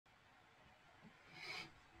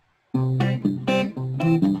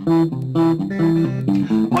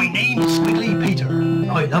My name's Squiggly Peter.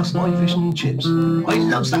 I loves my fish and chips. I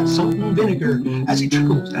loves that salt and vinegar as it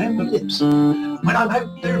trickles down my lips. When I'm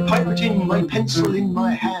out there pirating, my pencil in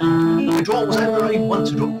my hand, I draw whatever I want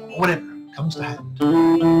to draw, whatever comes to hand.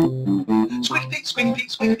 Squiggly Pete, Squiggly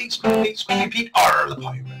Pete, Squiggly Pete, Squiggly Pete, Squiggly Pete, are the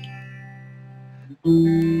pirate.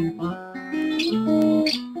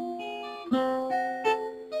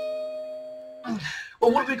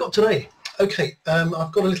 Well, what have we got today? Okay,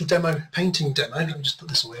 I've got a little painting demo. Let me just put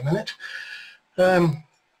this away a minute.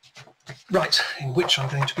 Right, in which I'm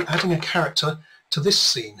going to be adding a character to this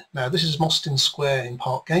scene. Now, this is Mostyn Square in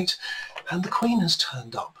Parkgate, and the Queen has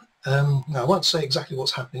turned up. Now, I won't say exactly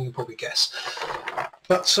what's happening, you'll probably guess.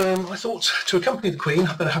 But I thought to accompany the Queen,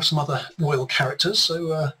 I better have some other royal characters.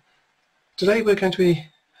 So today we're going to be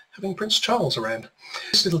having Prince Charles around.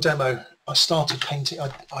 This little demo, I started painting,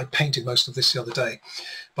 I painted most of this the other day,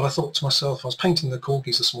 but I thought to myself, I was painting the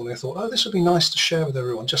corgis this morning, I thought, oh, this would be nice to share with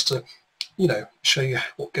everyone, just to, you know, show you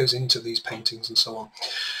what goes into these paintings and so on.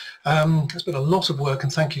 There's been a lot of work,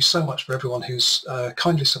 and thank you so much for everyone who's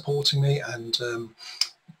kindly supporting me and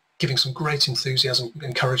giving some great enthusiasm,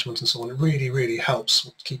 encouragement and so on. It really, really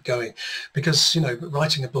helps keep going, because, you know,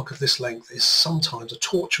 writing a book of this length is sometimes a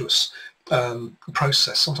tortuous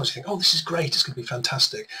process. Sometimes you think, oh, this is great, it's going to be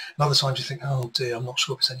fantastic, and other times you think, oh dear, I'm not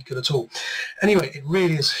sure if it's any good at all. Anyway, it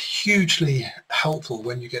really is hugely helpful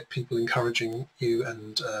when you get people encouraging you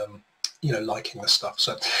and you know, liking the stuff.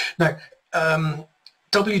 So now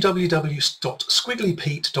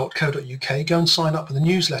www.squigglypete.co.uk, go and sign up for the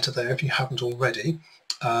newsletter there if you haven't already.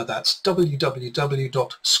 That's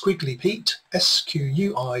www.squigglypete,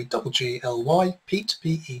 S-Q-U-I-G-G-L-Y, Pete,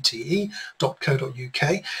 P-E-T-E.co.uk,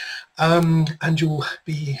 and you'll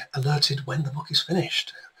be alerted when the book is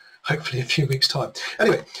finished, hopefully a few weeks' time.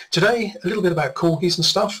 Anyway, today a little bit about corgis and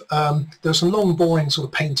stuff. There's some long, boring sort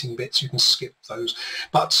of painting bits, you can skip those,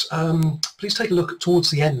 but please take a look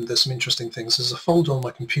towards the end. There's some interesting things. There's a folder on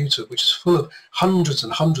my computer which is full of hundreds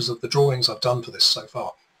and hundreds of the drawings I've done for this so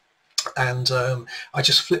far. And I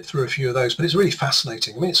just flipped through a few of those, but it's really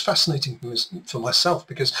fascinating. I mean, it's fascinating for myself,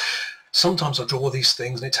 because sometimes I draw these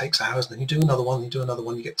things and it takes hours, and then you do another one, you do another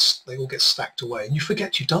one, they all get stacked away, and you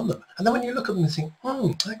forget you've done them. And then when you look at them, you think,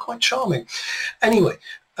 they're quite charming. Anyway,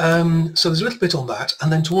 so there's a little bit on that,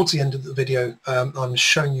 and then towards the end of the video, I'm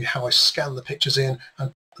showing you how I scan the pictures in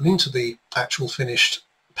and put them into the actual finished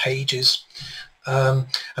pages, and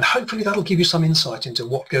hopefully that'll give you some insight into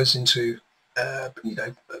what goes into you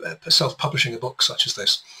know, self-publishing a book such as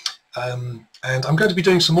this. And I'm going to be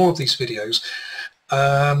doing some more of these videos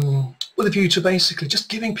with a view to basically just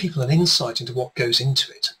giving people an insight into what goes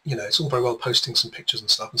into it. You know, it's all very well posting some pictures and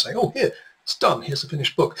stuff and saying, oh, here, it's done, here's the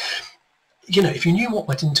finished book. You know, if you knew what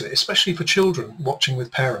went into it, especially for children watching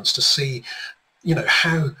with parents, to see, you know,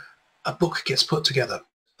 how a book gets put together.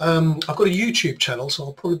 I've got a YouTube channel, so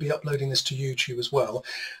I'll probably be uploading this to YouTube as well.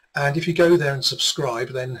 And if you go there and subscribe,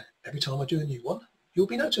 then every time I do a new one, you'll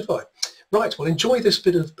be notified. Right, well, enjoy this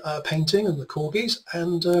bit of painting and the corgis,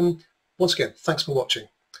 and once again, thanks for watching.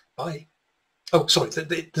 Bye. Oh, sorry,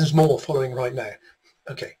 there's more following right now.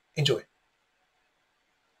 Okay, enjoy.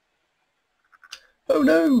 Oh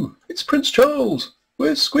no, it's Prince Charles.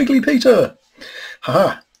 Where's Squiggly Peter?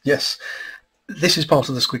 Haha, yes. This is part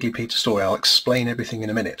of the Squiggly Peter story. I'll explain everything in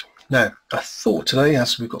a minute. Now, I thought today,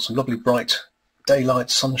 as we've got some lovely bright daylight,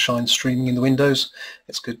 sunshine streaming in the windows,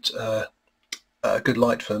 it's good good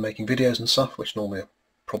light for making videos and stuff, which normally are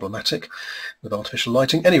problematic with artificial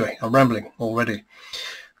lighting. Anyway, I'm rambling already.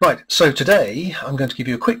 Right, so today I'm going to give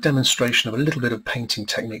you a quick demonstration of a little bit of painting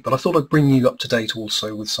technique, but I thought I'd bring you up to date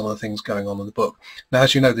also with some of the things going on in the book. Now,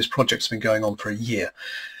 as you know, this project's been going on for a year,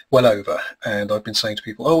 well over, and I've been saying to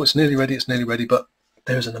people, oh, it's nearly ready, but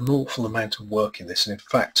there's an awful amount of work in this, and in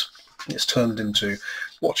fact, it's turned into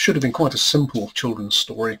what should have been quite a simple children's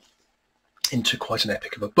story into quite an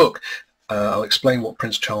epic of a book. I'll explain what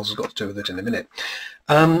Prince Charles has got to do with it in a minute.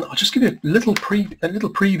 I'll just give you a little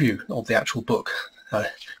preview of the actual book.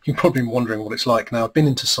 You're probably wondering what it's like. Now, I've been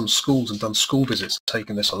into some schools and done school visits,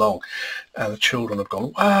 taken this along, and the children have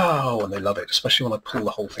gone, wow, and they love it, especially when I pull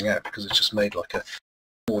the whole thing out, because it's just made like a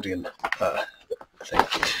accordion thing.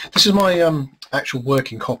 This is my actual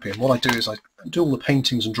working copy, and what I do is I do all the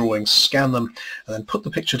paintings and drawings, scan them, and then put the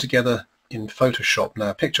picture together in Photoshop.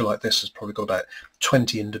 Now, a picture like this has probably got about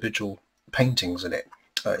 20 individual paintings in it,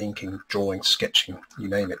 inking, drawing, sketching, you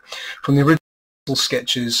name it. From the original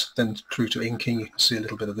sketches then through to inking, you can see a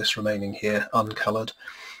little bit of this remaining here, uncoloured,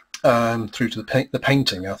 through to the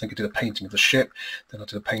painting. I think I did a painting of the ship, then I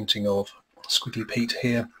did a painting of Squiggly Pete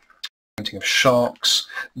here, painting of sharks.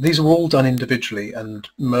 These are all done individually and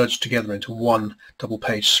merged together into one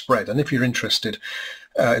double-page spread. And if you're interested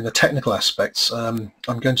in the technical aspects, I'm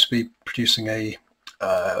going to be producing an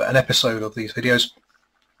episode of these videos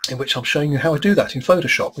in which I'm showing you how I do that in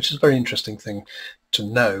Photoshop, which is a very interesting thing to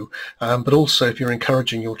know. But also, if you're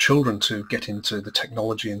encouraging your children to get into the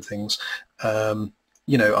technology and things,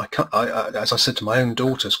 you know, as I said to my own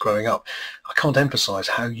daughters growing up, I can't emphasize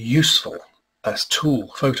how useful a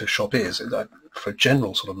tool Photoshop is for a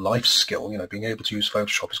general sort of life skill. You know, being able to use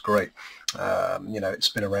Photoshop is great. You know, it's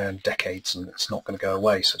been around decades and it's not going to go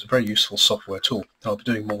away, so it's a very useful software tool. I'll be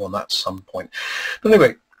doing more on that at some point. But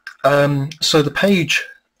anyway, so the page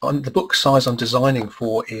on the book size I'm designing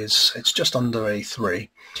for it's just under A3.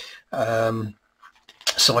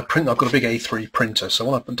 So I've got a big A3 printer, so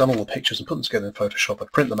when I've done all the pictures and put them together in Photoshop, I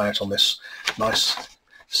print them out on this nice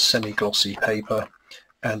semi-glossy paper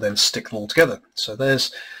and then stick them all together. So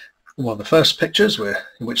there's one of the first pictures in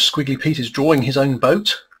which Squiggly Pete is drawing his own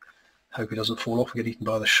boat. Hope he doesn't fall off and get eaten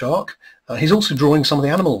by the shark. He's also drawing some of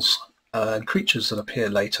the animals and creatures that appear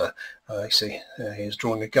later. You see, he's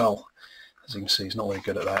drawing a gull. As you can see, he's not very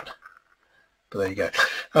good at that. But there you go.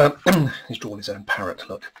 He's drawn his own parrot,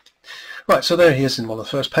 look. Right, so there he is in one of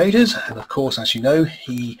the first pages, and of course, as you know,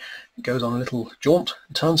 he goes on a little jaunt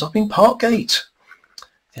and turns up in Parkgate.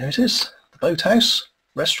 There it is, the boathouse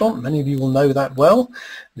restaurant. Many of you will know that well.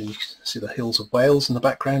 And you can see the hills of Wales in the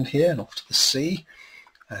background here and off to the sea.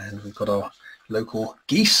 And we've got our local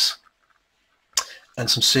geese and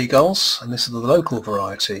some seagulls, and this is the local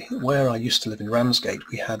variety. Where I used to live in Ramsgate,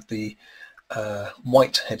 we had the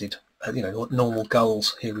white-headed, you know, normal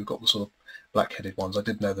gulls. Here we've got the sort of black-headed ones. I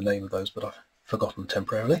did know the name of those, but I've forgotten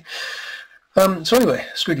temporarily. So anyway,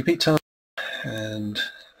 Squiggly Pete turns up, and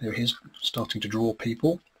there he is, starting to draw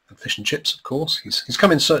people and fish and chips. Of course, he's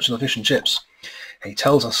come in search of the fish and chips. And he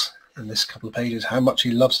tells us in this couple of pages how much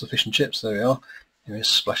he loves the fish and chips. There we are. He is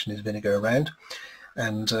splashing his vinegar around,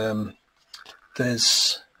 and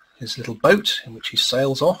there's his little boat in which he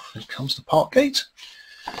sails off and comes to Parkgate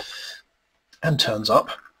and turns up.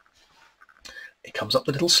 It comes up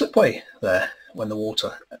the little slipway there when the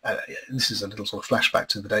water, this is a little sort of flashback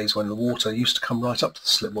to the days when the water used to come right up to the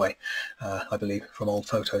slipway, I believe, from old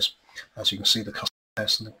photos. As you can see, the custom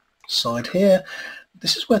house on the side here.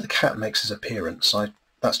 This is where the cat makes his appearance.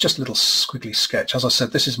 That's just a little squiggly sketch. As I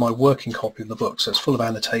said, this is my working copy of the book, so it's full of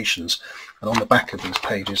annotations, and on the back of these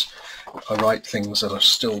pages I write things that I've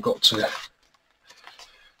still got to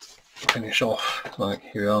finish off, like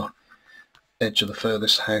here we are. Edge of the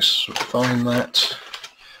furthest house, find that.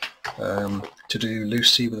 To do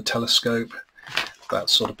Lucy with a telescope,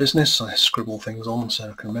 that sort of business. I scribble things on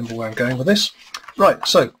so I can remember where I'm going with this. Right,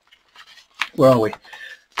 so where are we?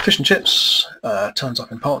 Fish and chips turns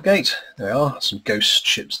up in Parkgate. There we are, some ghost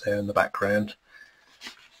ships there in the background.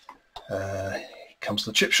 Comes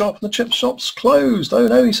to the chip shop, and the chip shop's closed. Oh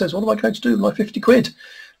no, he says, what am I going to do with my 50 quid?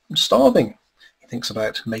 I'm starving. He thinks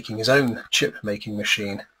about making his own chip making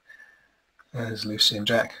machine. There's Lucy and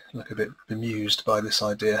Jack, look a bit bemused by this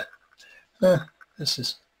idea. This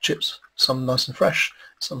is chips, some nice and fresh,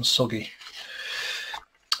 some soggy.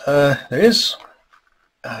 There he is,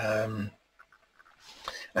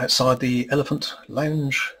 outside the Elephant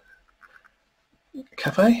Lounge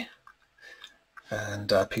cafe,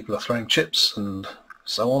 and people are throwing chips and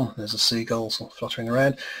so on. There's the seagulls fluttering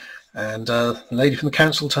around, and the lady from the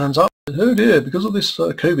council turns up. Oh dear, because of this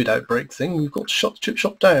COVID outbreak thing, we've got to shut the chip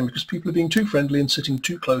shop down because people are being too friendly and sitting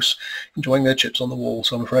too close, enjoying their chips on the wall,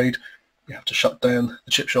 so I'm afraid we have to shut down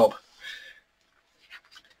the chip shop.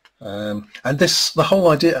 And the whole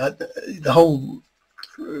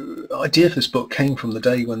idea for this book came from the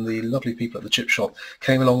day when the lovely people at the chip shop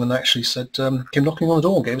came along and actually said, came knocking on the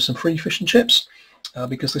door and gave us some free fish and chips,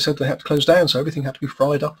 because they said they had to close down, so everything had to be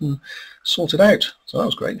fried up and sorted out. So that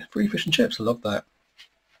was great. Free fish and chips, I loved that.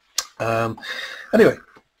 Anyway,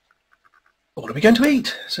 what are we going to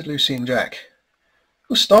eat? Said Lucy and Jack.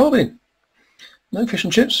 We're starving. No fish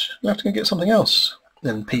and chips, we have to go get something else.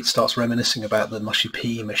 Then Pete starts reminiscing about the Mushy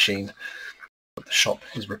Pea machine that the shop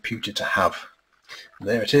is reputed to have. And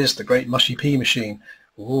there it is, the great Mushy Pea machine.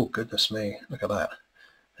 Oh, goodness me, look at that.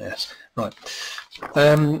 Yes, right.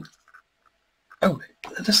 Oh,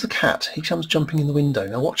 there's the cat. He comes jumping in the window.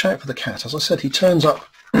 Now watch out for the cat. As I said, he turns up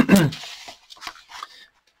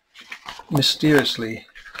mysteriously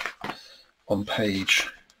on page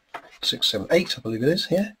 6, 7, 8, I believe it is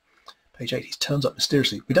here. Page 8, he turns up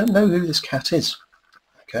mysteriously. We don't know who this cat is.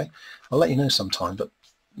 Okay, I'll let you know sometime, but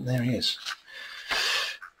there he is.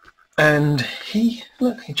 And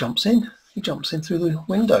look, he jumps in. He jumps in through the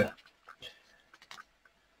window.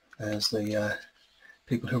 There's the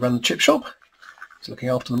people who run the chip shop. He's looking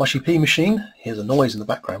after the Mushy Pea machine. Here's a noise in the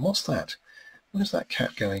background. What's that? Where's that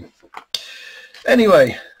cat going?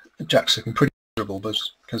 Anyway, Jack's looking pretty miserable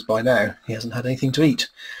because by now he hasn't had anything to eat.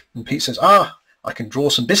 And Pete says, I can draw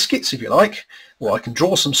some biscuits if you like, or I can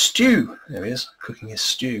draw some stew. There he is, cooking his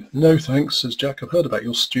stew. No thanks, says Jack. I've heard about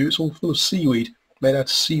your stew. It's all full of seaweed, made out of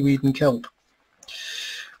seaweed and kelp.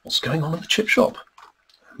 What's going on in the chip shop?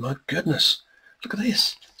 My goodness, look at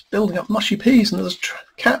this. It's building up mushy peas and there's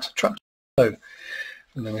a cat trapped. And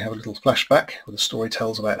then we have a little flashback where the story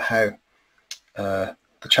tells about how the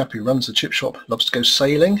chap who runs the chip shop loves to go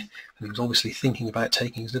sailing, and he was obviously thinking about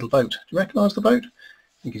taking his little boat. Do you recognise the boat?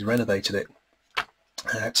 I think he's renovated it.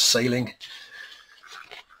 It's sailing,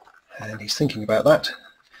 and he's thinking about that,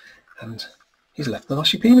 and he's left the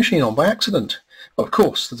Mushy Pea machine on by accident. Well, of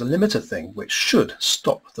course, there's a limiter thing which should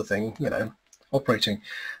stop the thing, you know, operating.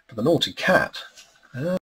 But the naughty cat,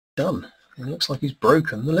 done. It looks like he's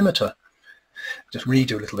broken the limiter. Just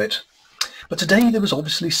redo a little bit. But today there was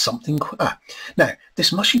obviously something... now,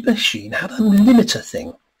 this Mushy machine had a limiter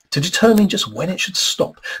thing to determine just when it should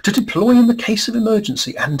stop, to deploy in the case of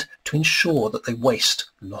emergency, and to ensure that they waste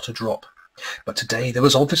not a drop. But today there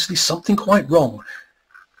was obviously something quite wrong.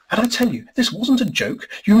 And I tell you, this wasn't a joke.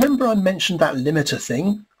 You remember I mentioned that limiter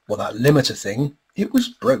thing? Well, that limiter thing, it was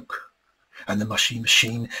broke. And the Mushy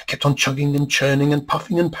machine kept on chugging and churning and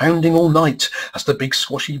puffing and pounding all night as the big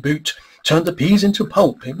squashy boot turned the peas into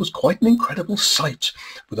pulp. It was quite an incredible sight,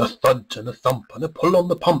 with a thud and a thump and a pull on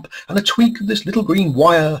the pump and a tweak of this little green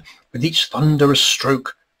wire. With each thunderous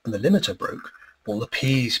stroke, when the limiter broke, all the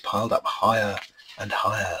peas piled up higher and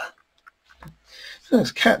higher. So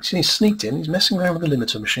there's a cat, he's sneaked in, he's messing around with the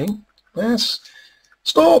limiter machine. Yes.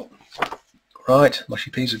 Stop! Right,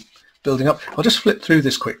 Mushy Peas are building up. I'll just flip through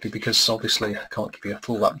this quickly because obviously I can't give you a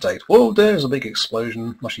full update. Whoa, there's a big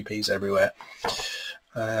explosion, Mushy Peas everywhere.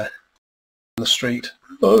 The street.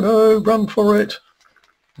 Oh no, run for it.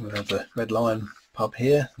 We have the Red Lion pub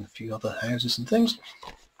here and a few other houses and things.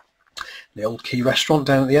 The Old Key restaurant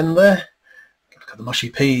down at the end there. Look at the Mushy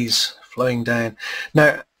Peas flowing down.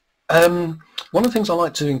 Now, one of the things I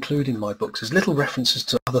like to include in my books is little references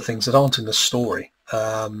to other things that aren't in the story,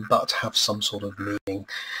 but have some sort of meaning.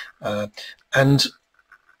 And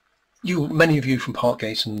many of you from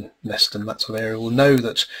Parkgate and Nest and that sort of area will know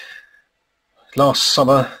that last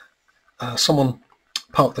summer someone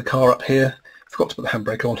parked the car up here, forgot to put the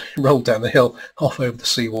handbrake on, rolled down the hill, off over the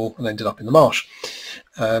seawall and ended up in the marsh.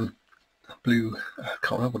 Blue, I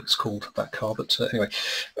can't remember what it's called, that car, but anyway.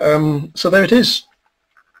 So there it is.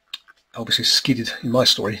 Obviously skidded, in my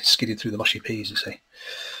story, skidded through the Mushy Peas, you see.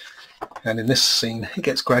 And in this scene, it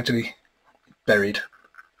gets gradually buried.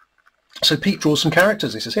 So Pete draws some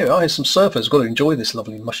characters. He says, here's some surfers, got to enjoy this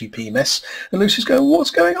lovely Mushy Pea mess. And Lucy's going,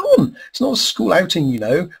 what's going on? It's not a school outing, you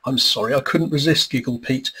know. I'm sorry, I couldn't resist, giggled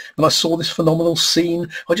Pete. When I saw this phenomenal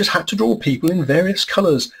scene, I just had to draw people in various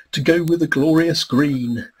colours to go with the glorious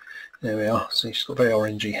green. There we are. See, she's got very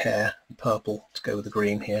orangey hair, and purple to go with the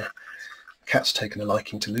green here. The cat's taken a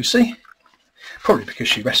liking to Lucy. Probably because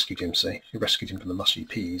she rescued him, see. She rescued him from the Mushy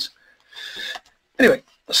Peas. Anyway,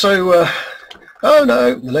 so... oh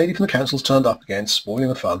no, the lady from the council's turned up again, spoiling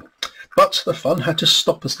the fun. But the fun had to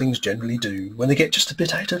stop, as things generally do, when they get just a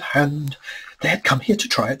bit out of hand. They had come here to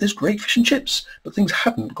try out this great fish and chips, but things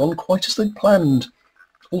hadn't gone quite as they'd planned.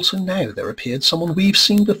 Also now there appeared someone we've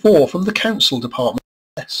seen before from the council department.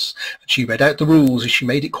 Yes, and she read out the rules as she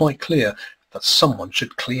made it quite clear that someone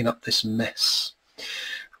should clean up this mess.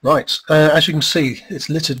 Right, as you can see, it's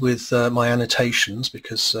littered with my annotations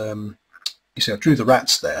because... you see, I drew the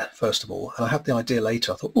rats there, first of all, and I had the idea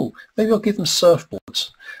later. I thought, oh, maybe I'll give them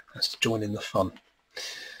surfboards. That's to join in the fun.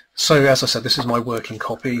 So, as I said, this is my working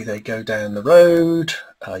copy. They go down the road.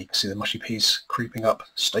 You can see the Mushy Peas creeping up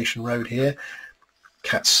Station Road here.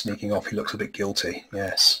 Cat's sneaking off. He looks a bit guilty.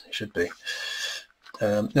 Yes, he should be.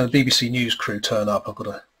 Now, the BBC News crew turn up. I've got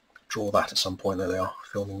to draw that at some point. There they are,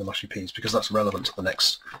 filming the Mushy Peas, because that's relevant to the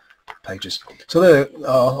next pages. So they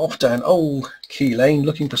are off down Old Key Lane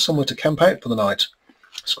looking for somewhere to camp out for the night.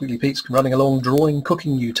 Squiggly Pete's running along drawing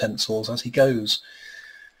cooking utensils as he goes.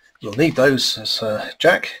 You'll need those, says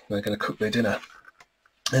Jack. They're going to cook their dinner.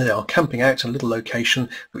 There they are, camping out at a little location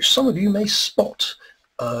which some of you may spot.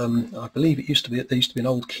 I believe there used to be an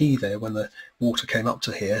old quay there when the water came up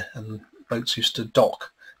to here and boats used to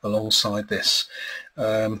dock alongside this.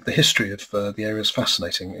 The history of the area is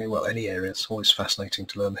fascinating. Well, any area, it's always fascinating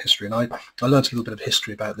to learn the history. And I learned a little bit of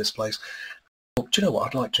history about this place. Well, do you know what?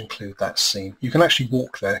 I'd like to include that scene. You can actually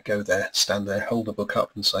walk there, go there, stand there, hold the book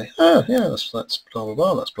up and say, oh, yeah, that's blah, blah,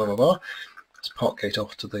 blah, that's blah, blah, blah. Let's Parkgate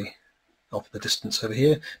off to the off in the distance over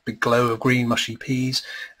here. Big glow of green mushy peas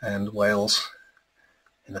and whales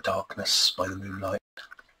in the darkness by the moonlight.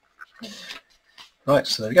 Right,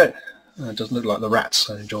 so there we go. It doesn't look like the rats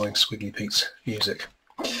are enjoying Squiggly Pete's music.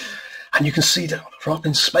 And you can see down up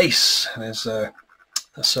in space, there's a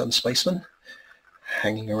certain spaceman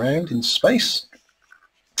hanging around in space.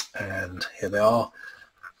 And here they are.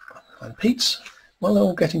 And Pete's, well, they're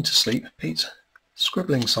all getting to sleep. Pete's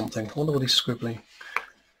scribbling something. I wonder what he's scribbling.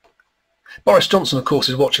 Boris Johnson, of course,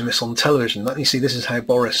 is watching this on television. You see, this is how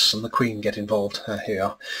Boris and the Queen get involved. Here we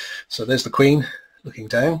are. So there's the Queen looking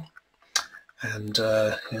down. And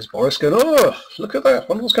here's Boris going, oh, look at that. I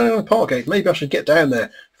wonder what's going on in Parkgate. Maybe I should get down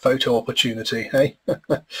there. Photo opportunity, hey?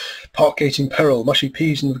 Parkgate in peril. Mushy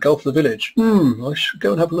Peas in the Gulf of the Village. I should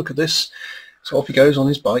go and have a look at this. So off he goes on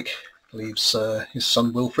his bike. Leaves his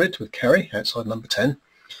son Wilfred with Kerry outside number 10.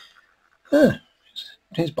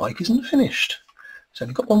 His bike isn't finished. It's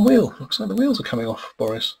only got one wheel. Looks like the wheels are coming off,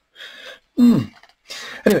 Boris.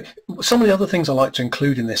 Anyway, some of the other things I like to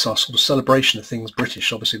include in this are sort of celebration of things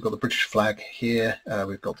British. Obviously we've got the British flag here,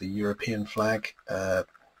 we've got the European flag,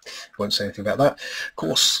 won't say anything about that. Of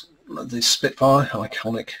course, the Spitfire,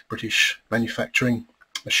 iconic British manufacturing,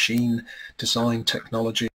 machine, design,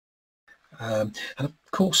 technology. And of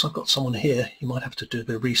course I've got someone here, you might have to do a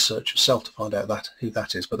bit of research yourself to find out who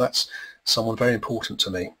that is, but that's someone very important to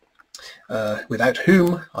me. Without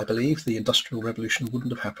whom, I believe, the Industrial Revolution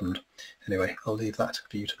wouldn't have happened. Anyway, I'll leave that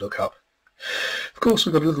for you to look up. Of course,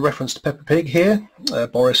 we've got a little reference to Peppa Pig here.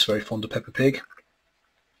 Boris, very fond of Peppa Pig.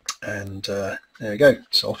 And there we go,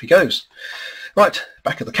 so off he goes. Right,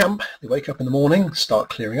 back at the camp, they wake up in the morning, start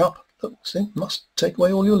clearing up. Look, see, must take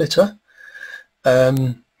away all your litter.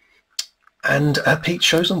 And Pete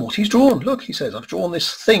shows them what he's drawn. Look, he says, I've drawn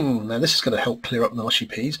this thing. Now this is going to help clear up the mushy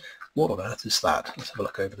peas. What on earth is that? Let's have a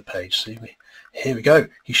look over the page. See me. Here we go.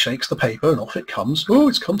 He shakes the paper and off it comes. Oh,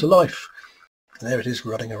 it's come to life. And there it is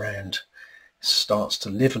running around. It starts to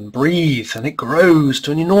live and breathe and it grows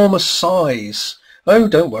to an enormous size. Oh,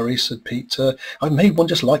 don't worry, said Pete. I've made one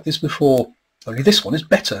just like this before. Only this one is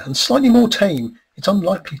better and slightly more tame. It's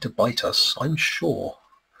unlikely to bite us, I'm sure.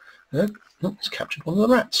 Oh, it's captured one of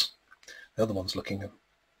the rats. The other one's looking.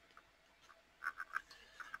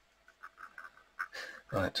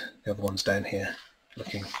 Right, the other one's down here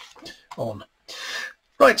looking on.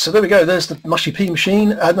 Right, so there we go. There's the mushy pea machine.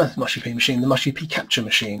 The mushy pea capture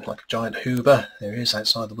machine, like a giant Hoover. There he is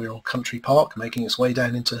outside the Wirral Country Park, making its way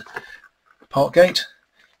down into Parkgate.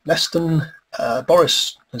 Leston,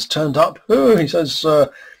 Boris has turned up. Oh, he says,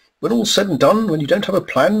 when all's said and done, when you don't have a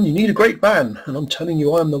plan, you need a great man, and I'm telling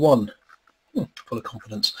you I'm the one. Full of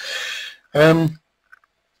confidence.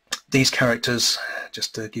 These characters,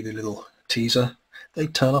 just to give you a little teaser, they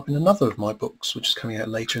turn up in another of my books, which is coming out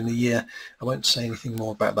later in the year. I won't say anything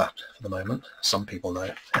more about that for the moment. Some people know.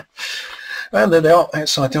 And there they are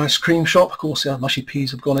outside the ice cream shop. Of course, the mushy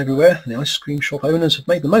peas have gone everywhere. And the ice cream shop owners have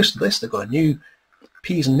made the most of this. They've got a new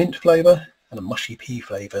peas and mint flavour and a mushy pea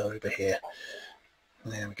flavour over here.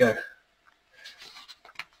 There we go.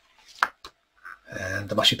 And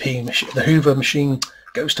the mushy pea machine, the Hoover machine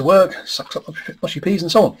goes to work, sucks up the mushy peas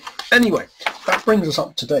and so on. Anyway, that brings us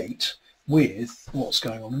up to date with what's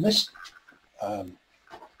going on in this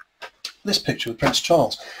picture with Prince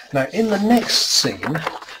Charles. Now, in the next scene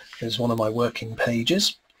is one of my working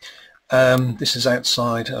pages. This is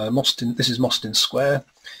outside Mostyn. This is Mostyn Square.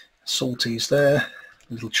 Salty's there,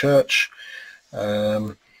 little church.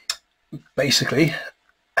 Basically,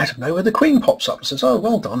 out of nowhere, the Queen pops up and says, "Oh,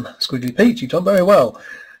 well done, Squiggly Pete. You've done very well.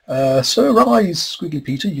 So rise, Squiggly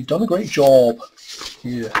Peter. You've done a great job."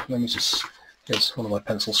 Here, let me just. Here's one of my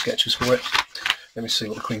pencil sketches for it. Let me see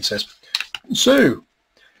what the Queen says. "So,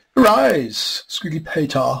 rise, Squiggly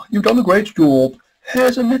Peter. You've done a great job.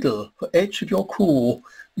 Here's a medal for each of your crew.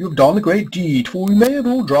 You've done a great deed, for we may have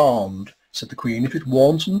all drowned," said the Queen, "if it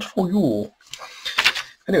wasn't for you."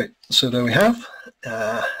 Anyway, so there we have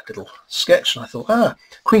a little sketch, and I thought,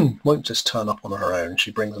 Queen won't just turn up on her own.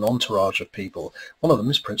 She brings an entourage of people. One of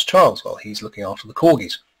them is Prince Charles. Well, he's looking after the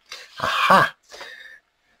corgis. Aha!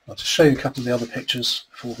 I'll just show you a couple of the other pictures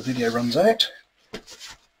before the video runs out.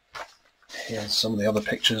 Here's some of the other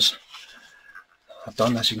pictures I've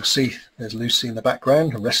done. As you can see, there's Lucy in the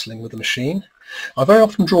background wrestling with the machine. I very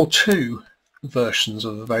often draw two versions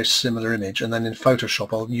of a very similar image, and then in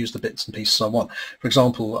Photoshop I'll use the bits and pieces I want. For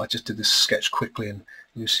example, I just did this sketch quickly and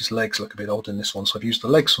Lucy's legs look a bit odd in this one, so I've used the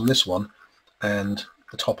legs from this one and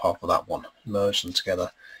the top half of that one, merged them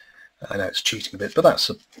together. I know it's cheating a bit, but that's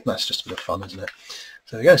just a bit of fun, isn't it?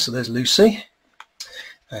 So there we go. So there's Lucy,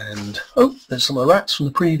 and oh, there's some of the rats from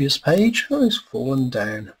the previous page. Oh, he's fallen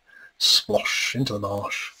down, splosh into the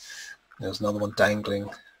marsh. There's another one dangling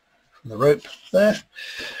from the rope there.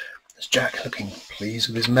 There's Jack looking pleased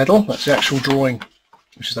with his medal. That's the actual drawing,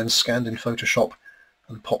 which is then scanned in Photoshop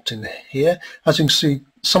and popped in here. As you can see,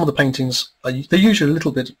 some of the paintings they're usually a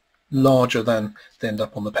little bit larger than they end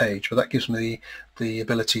up on the page, but that gives me the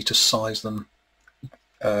ability to size them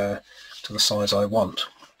to the size I want.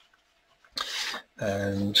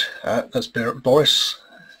 And that's Boris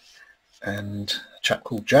and a chap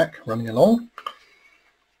called Jack running along.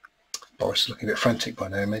 Boris is looking a bit frantic by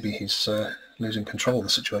now. Maybe he's losing control of the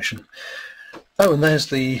situation. Oh, and there's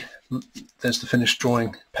the finished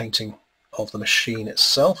drawing painting of the machine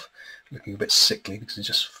itself, looking a bit sickly because it's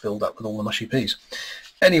just filled up with all the mushy peas.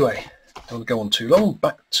 Anyway, don't want to go on too long.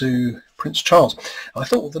 Back to Prince Charles. I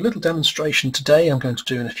thought with a little demonstration today I'm going to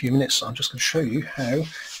do in a few minutes, I'm just going to show you how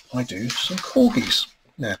I do some corgis.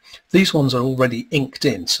 Now, these ones are already inked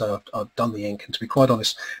in, so I've done the ink, and to be quite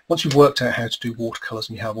honest, once you've worked out how to do watercolours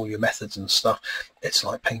and you have all your methods and stuff, it's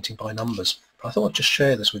like painting by numbers. But I thought I'd just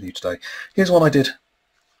share this with you today. Here's one I did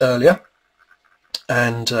earlier,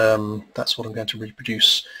 and that's what I'm going to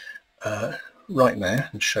reproduce right now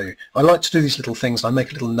and show you. I like to do these little things. I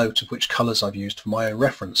make a little note of which colours I've used for my own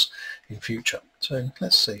reference in future. So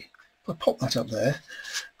let's see. If I pop that up there,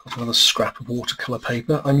 got another scrap of watercolour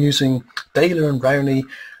paper. I'm using Daler and Rowney,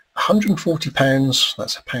 140 pounds,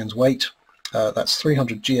 that's a pound's weight. That's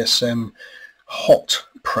 300 GSM hot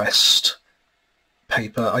pressed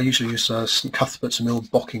paper. I usually use St Cuthbert's and Mill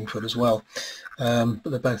Bockingford as well, but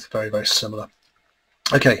they're both very, very similar.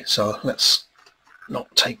 Okay, so let's not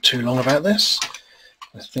take too long about this.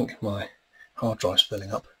 I think my hard drive's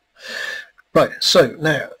filling up. Right, so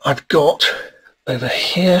now I've got over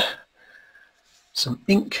here some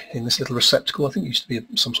ink in this little receptacle. I think it used to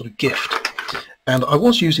be some sort of gift, and I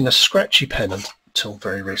was using a scratchy pen until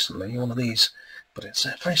very recently, one of these, but it's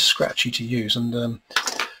very scratchy to use, and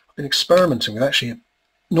I've been experimenting with actually a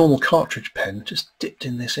normal cartridge pen just dipped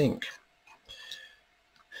in this ink,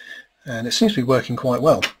 and it seems to be working quite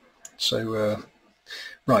well. So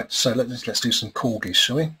right, so let's do some corgis,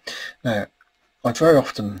 shall we? Now, I very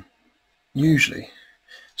often usually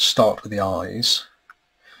start with the eyes,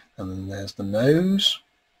 and then there's the nose.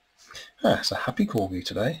 It's a happy corgi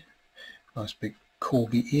today. Nice big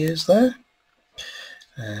corgi ears there,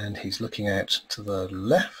 and he's looking out to the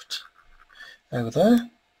left over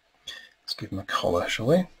there. Let's give him a collar, shall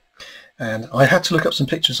we? And I had to look up some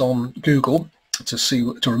pictures on Google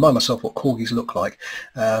to remind myself what corgis look like.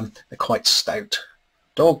 They're quite stout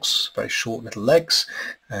dogs, very short little legs,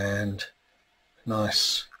 and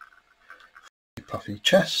nice puffy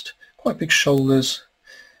chest, quite big shoulders,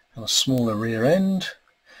 and a smaller rear end.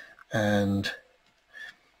 And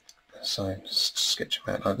so just sketch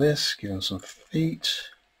him out like this, give him some feet,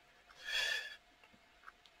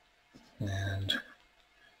 and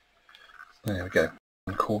there we go.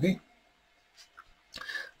 Corgi,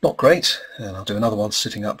 not great. And I'll do another one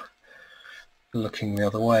sitting up looking the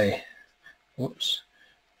other way. Whoops.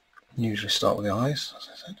 Usually start with the eyes, as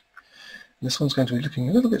I said. And this one's going to be looking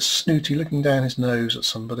a little bit snooty, looking down his nose at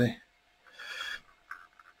somebody.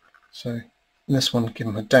 So in this one, give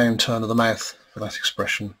him a down turn of the mouth for that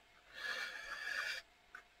expression.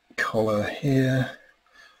 Collar here.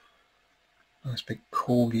 Nice big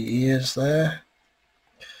corgi ears there.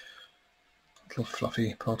 Little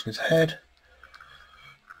fluffy part of his head.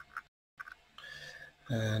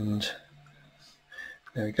 And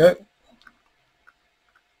there we go.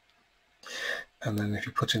 And then if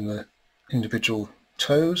you put in the individual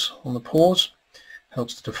toes on the paws,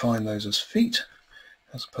 helps to define those as feet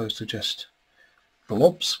as opposed to just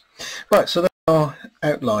blobs. Right, so that's our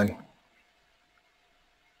outline.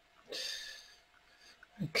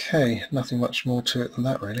 Okay, nothing much more to it than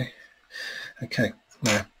that really. Okay,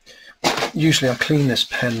 now usually I clean this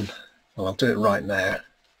pen, well I'll do it right now,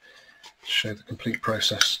 show the complete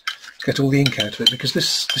process, to get all the ink out of it, because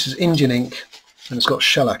this is Indian ink and it's got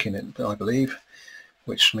shellac in it, I believe,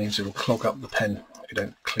 which means it will clog up the pen if you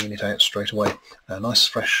don't clean it out straight away. Nice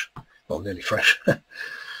fresh, well nearly fresh, bit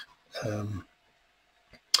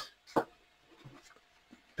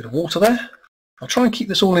of water there. I'll try and keep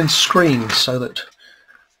this all in screen so that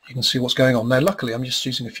you can see what's going on. Now luckily I'm just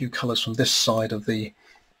using a few colours from this side of the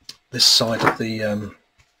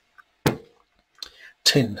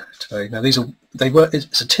tin today. Now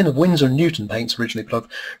it's a tin of Winsor & Newton paints originally, but I've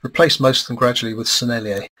replaced most of them gradually with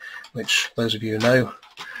Sennelier, which those of you who know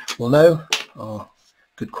will know are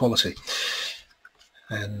good quality,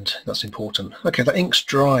 and that's important. Okay, that ink's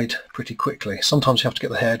dried pretty quickly. Sometimes you have to get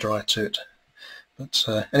the hairdryer to it,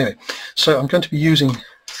 but anyway, so I'm going to be using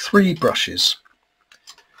 3 brushes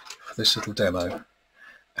for this little demo.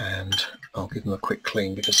 and I'll give them a quick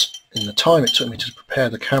clean, because in the time it took me to prepare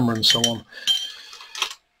the camera and so on,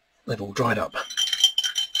 they've all dried up.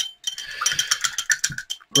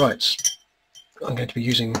 Right, I'm going to be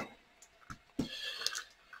using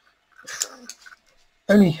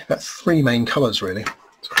only about 3 main colours really.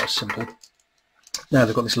 It's quite simple. Now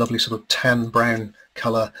they've got this lovely sort of tan brown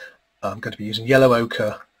colour. I'm going to be using yellow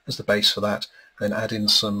ochre as the base for that, then add in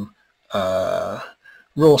some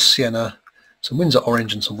raw sienna, some Windsor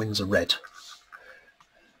orange and some Windsor red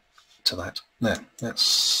to that. Now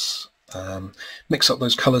let's mix up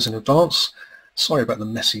those colours in advance. Sorry about the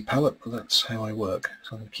messy palette, but that's how I work.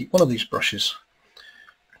 So I'm going to keep one of these brushes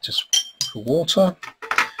just for water.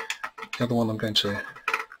 The other one I'm going to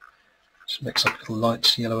just mix up a little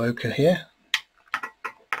light yellow ochre here.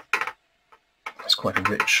 It's quite a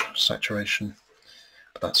rich saturation,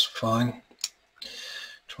 but that's fine.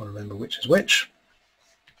 Trying to remember which is which.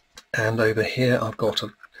 And over here I've got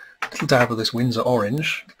a little dab of this Windsor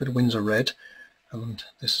orange, a bit of Windsor red, and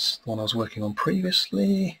this is the one I was working on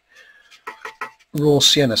previously. Raw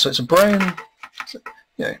sienna, so it's a brown,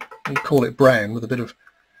 you call it brown with a bit of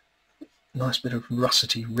nice bit of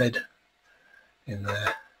russety red in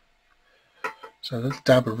there. So a little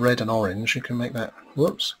dab of red and orange, you can make that,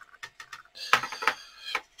 whoops,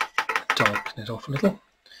 darken it off a little.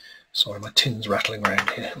 Sorry, my tin's rattling around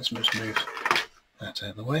here. Let's just move that out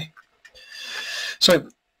of the way. So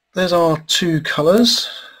there's our 2 colours,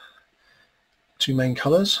 2 main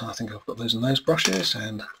colours. I think I've got those in those brushes,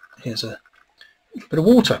 and here's a bit of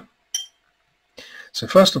water. So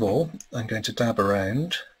first of all, I'm going to dab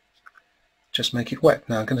around, just make it wet.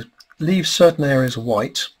 Now I'm going to leave certain areas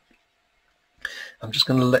white. I'm just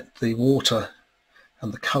going to let the water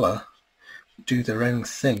and the colour do their own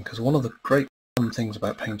thing, because one of the great fun things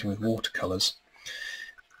about painting with watercolours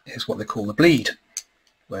is what they call the bleed,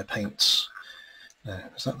 where paints,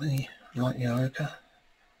 is that the light yellow ochre?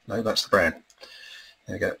 No, that's the brown.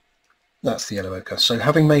 There we go. That's the yellow ochre. So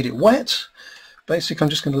having made it wet, basically I'm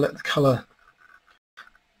just going to let the colour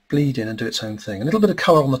bleed in and do its own thing. A little bit of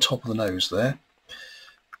colour on the top of the nose there,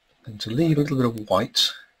 and to leave a little bit of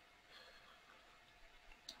white,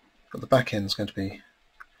 but the back end is going to be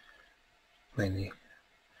mainly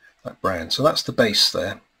like brown. So that's the base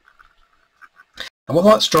there. And while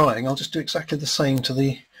that's drying, I'll just do exactly the same to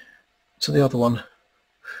the other one. A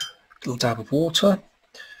little dab of water,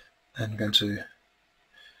 and I'm going to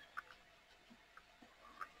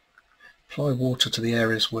apply water to the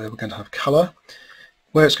areas where we're going to have colour.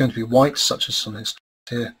 Where it's going to be white, such as some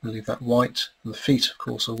here, we'll leave that white, and the feet of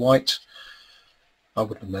course are white. I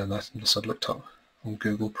wouldn't have known that unless I'd looked up on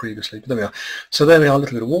Google previously, but there we are. So there we are, a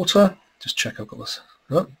little bit of water. Just check I've got this.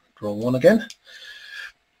 Oh, draw one again. A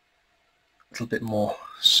little bit more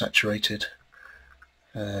saturated.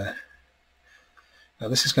 Now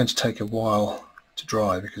this is going to take a while to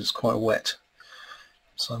dry because it's quite wet,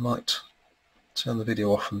 so I might turn the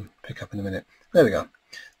video off and pick up in a minute. There we go.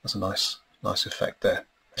 That's a nice effect there.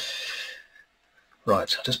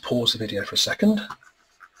 Right, I'll just pause the video for a second.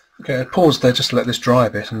 Okay, I paused there just to let this dry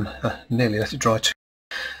a bit, and nearly let it dry too.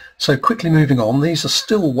 So quickly moving on, these are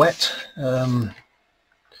still wet,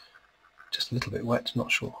 just a little bit wet,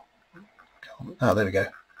 not sure. Ah, there we go.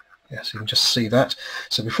 Yes, you can just see that.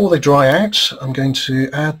 So before they dry out, I'm going to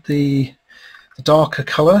add the darker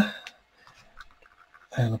colour,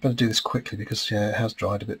 and I better do this quickly because yeah, it has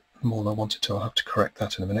dried a bit more than I wanted to. I'll have to correct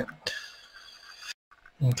that in a minute.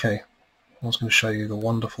 Okay, I was going to show you the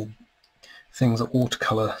wonderful things that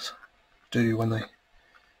watercolours do when they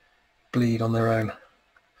bleed on their own.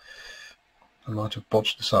 I might have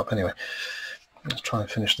bodged this up. Anyway, let's try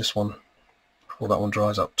and finish this one before that one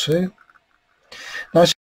dries up too. Now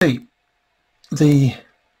as you see, the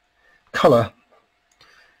colour,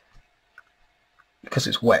 because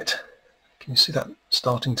it's wet, can you see that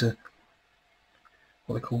starting to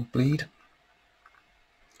what they call bleed?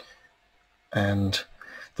 And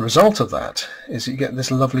the result of that is you get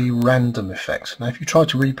this lovely random effect. Now if you try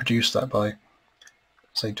to reproduce that by,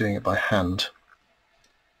 say, doing it by hand,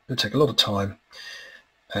 it would take a lot of time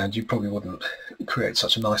and you probably wouldn't create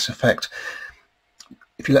such a nice effect.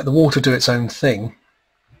 If you let the water do its own thing,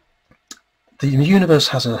 the universe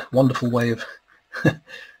has a wonderful way of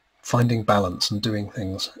finding balance and doing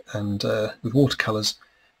things, and with watercolours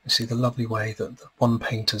you see the lovely way that the one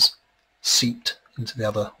paint has seeped into the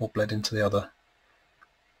other or bled into the other.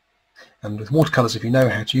 And with watercolours, if you know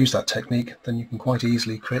how to use that technique, then you can quite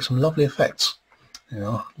easily create some lovely effects. You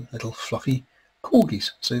know, little fluffy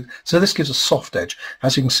corgis. So this gives a soft edge.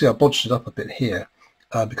 As you can see, I bodged it up a bit here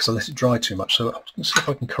because I let it dry too much. So I'm going to see if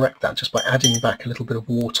I can correct that just by adding back a little bit of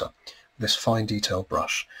water with this fine detail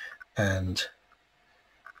brush and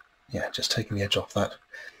yeah, just taking the edge off that.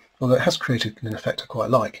 Although it has created an effect I quite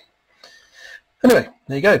like. Anyway,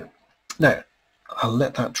 there you go. Now, I'll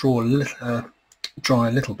let that dry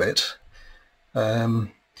a little bit.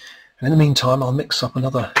 And in the meantime, I'll mix up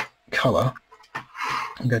another colour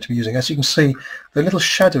I'm going to be using. As you can see, the little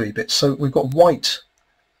shadowy bits. So we've got white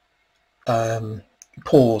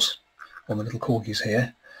paws on the little corgis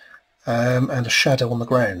here, and a shadow on the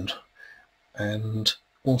ground, and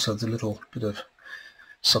also the little bit of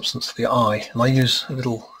substance for the eye. And I use a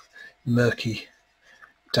little murky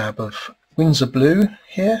dab of Windsor blue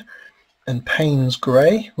here and Payne's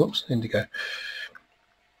grey, whoops, indigo,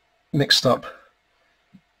 mixed up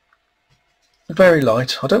very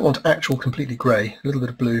light. I don't want actual completely grey, a little bit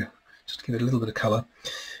of blue just to give it a little bit of colour,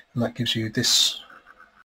 and that gives you this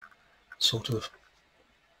sort of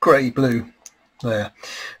grey blue there.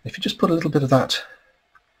 If you just put a little bit of that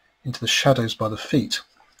into the shadows by the feet,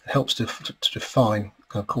 it helps to define,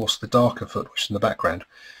 of course, the darker foot which is in the background.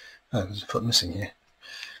 Oh, there's a foot missing here.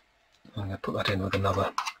 I'm going to put that in with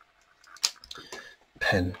another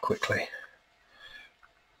pen quickly.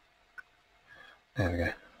 There we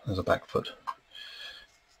go, there's a back foot.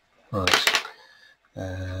 Right.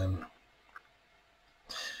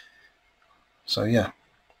 So yeah,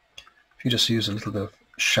 if you just use a little bit of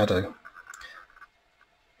shadow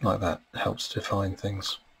like that, it helps to define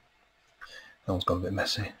things. That one's got a bit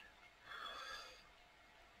messy.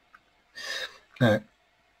 Now,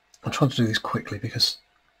 I'm trying to do this quickly because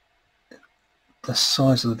the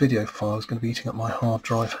size of the video file is going to be eating up my hard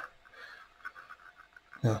drive.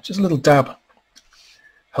 Now, just a little dab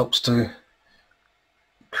helps to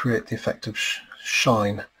create the effect of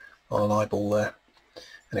shine on an eyeball there.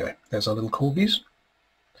 Anyway, there's our little corgis.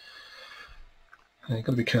 And you've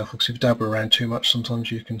got to be careful because if you dab around too much, sometimes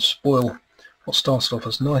you can spoil what started off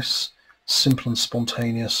as nice, simple and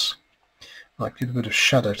spontaneous. Like, give a bit of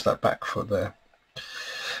shadow to that back foot there.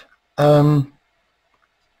 And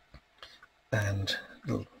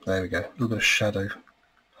there we go, a little bit of shadow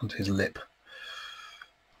onto his lip.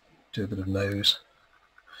 Do a bit of nose.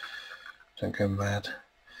 Don't go mad.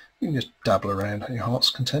 You can just dabble around at your heart's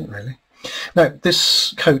content, really. Now,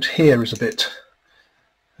 this coat here is a bit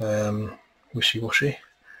wishy-washy,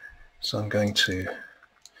 so I'm going to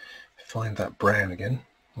find that brown again.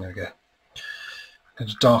 There we go. I'm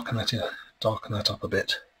going to darken that up a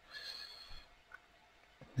bit.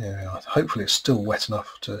 There we are. Hopefully it's still wet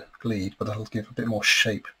enough to bleed, but that'll give a bit more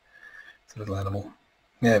shape to the little animal.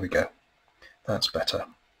 There we go. That's better.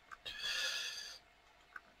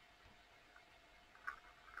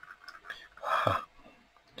 Aha.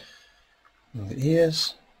 And the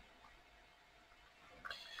ears.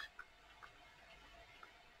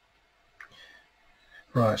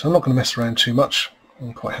 Right, I'm not going to mess around too much.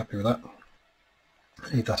 I'm quite happy with that.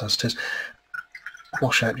 Leave that as it is.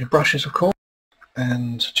 Wash out your brushes, of course.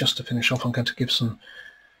 And just to finish off, I'm going to give some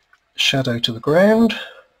shadow to the ground,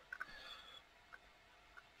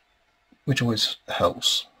 which always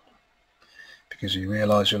helps because you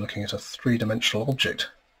realise you're looking at a three-dimensional object,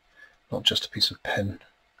 not just a piece of pen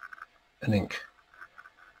and ink.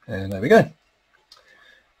 And there we go.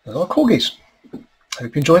 There's our corgis.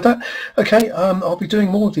 Hope you enjoyed that. Okay, I'll be doing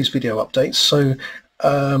more of these video updates, so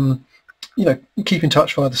you know, keep in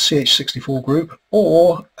touch via the CH64 group,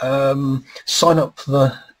 or sign up for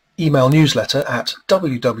the email newsletter at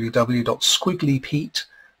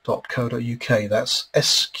www.squigglypete.co.uk. That's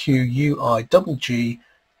SQUIGGLY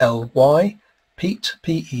Pete,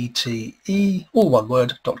 P-E-T-E, all one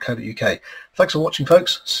word, .co.uk. Thanks for watching,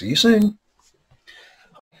 folks. See you soon.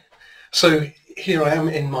 So here I am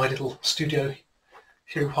in my little studio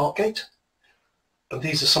here in Parkgate, and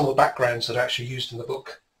these are some of the backgrounds that are actually used in the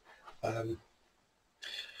book. You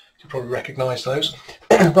probably recognise those.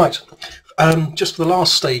 Right, just for the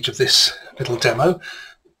last stage of this little demo,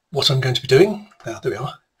 what I'm going to be doing, there we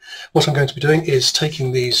are, what I'm going to be doing is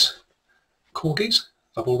taking these corgis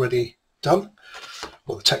I've already done,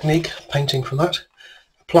 or the technique, painting from that,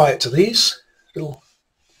 apply it to these little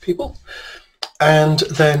people, and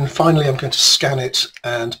then finally I'm going to scan it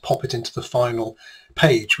and pop it into the final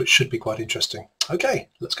page, which should be quite interesting. Okay,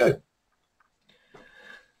 let's go.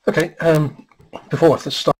 Okay, before I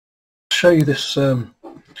start, I'll show you this little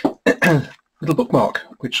bookmark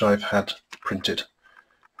which I've had printed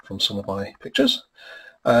from some of my pictures.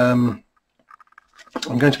 I'm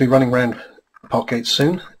going to be running around Parkgate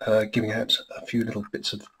soon, giving out a few little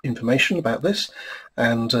bits of information about this,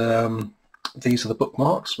 and these are the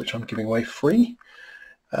bookmarks which I'm giving away free.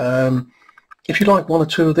 If you like one or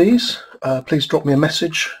two of these, please drop me a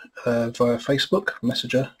message via Facebook,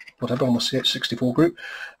 Messenger, whatever, on the CH64 group.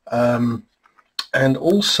 And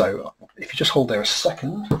also, if you just hold there a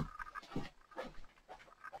second,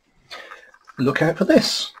 look out for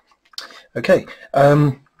this. Okay,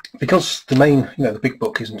 because the main, the big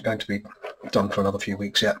book isn't going to be done for another few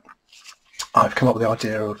weeks yet, I've come up with the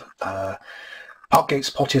idea of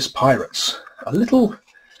Parkgate's Pirates, a little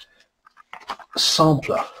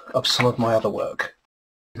sampler of some of my other work.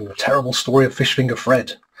 The terrible story of Fishfinger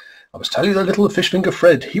Fred. I must tell you the little Fishfinger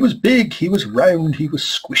Fred. He was big, he was round, he was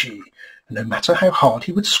squishy, and no matter how hard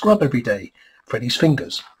he would scrub every day, Freddy's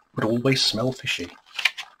fingers would always smell fishy.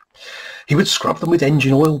 He would scrub them with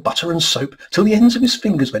engine oil, butter and soap till the ends of his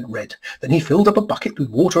fingers went red. Then he filled up a bucket with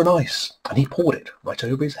water and ice, and he poured it right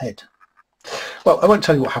over his head. Well, I won't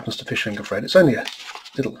tell you what happens to Fishfinger Fred. It's only a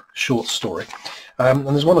little short story. And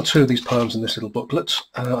there's one or two of these poems in this little booklet.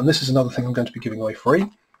 And this is another thing I'm going to be giving away free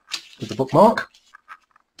with the bookmark.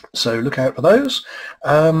 So look out for those.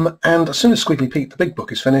 And as soon as Squiggly Pete, the big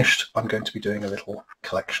book, is finished, I'm going to be doing a little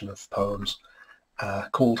collection of poems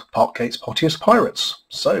called Parkgate's Pirates.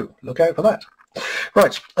 So look out for that.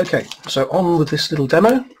 Right, okay, so on with this little demo.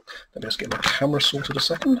 Let me just get my camera sorted a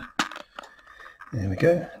second. There we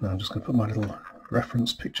go. Now I'm just going to put my little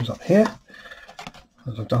reference pictures up here,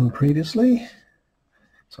 as I've done previously,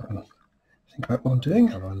 so I can think about what I'm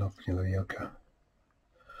doing. Oh, I love yellow ochre.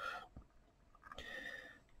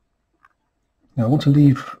 Now I want to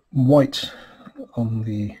leave white on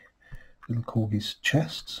the little corgis'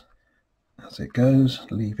 chests as it goes,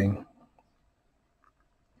 leaving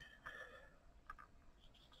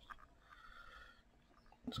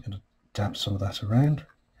I'm just going to dab some of that around.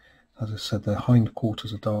 As I said, their hind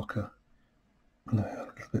quarters are darker. No, a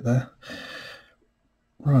little bit there.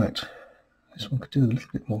 Right, this one could do a little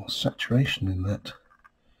bit more saturation in that.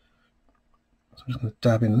 So I'm just going to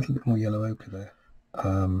dab in a little bit more yellow ochre there.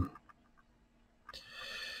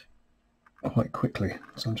 Quite quickly.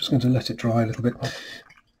 So I'm just going to let it dry a little bit.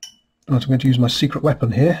 I'm going to use my secret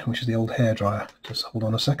weapon here, which is the old hairdryer. Just hold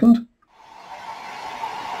on a second.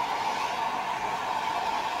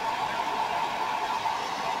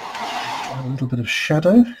 A little bit of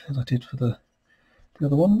shadow, as I did for the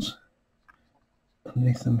other ones,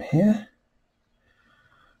 underneath them here.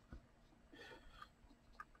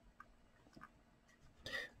 A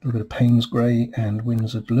little bit of Payne's Grey and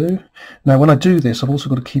Windsor Blue. Now when I do this, I've also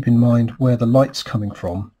got to keep in mind where the light's coming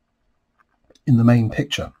from in the main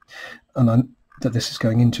picture, and that this is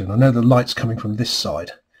going into. And I know the light's coming from this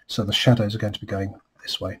side, so the shadows are going to be going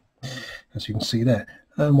this way, as you can see there.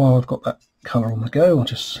 And while I've got that colour on the go, I'll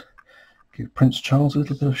just give Prince Charles a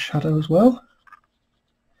little bit of shadow as well.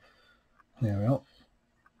 There we are.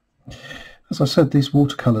 As I said, these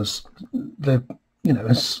watercolours, they're,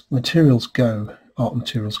 as materials go, art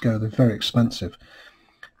materials go, they're very expensive.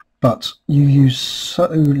 But you use so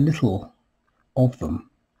little of them,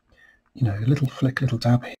 a little flick, little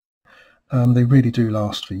dab here. They really do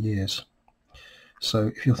last for years. So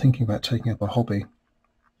if you're thinking about taking up a hobby,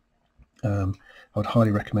 I would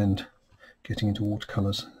highly recommend getting into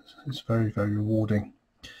watercolours. It's very, very rewarding.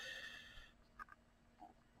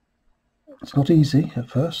 It's not easy at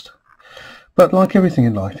first, but like everything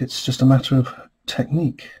in life, it's just a matter of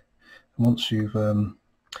technique. And once you've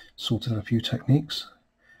sorted out a few techniques,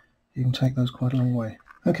 you can take those quite a long way.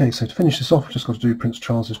 Okay, so to finish this off, I've just got to do Prince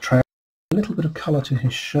Charles's trousers. A little bit of colour to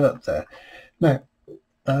his shirt there. Now,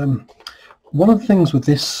 one of the things with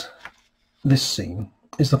this scene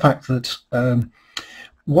is the fact that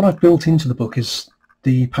what I've built into the book is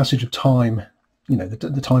the passage of time,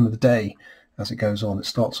 the time of the day as it goes on. It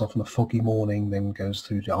starts off on a foggy morning, then goes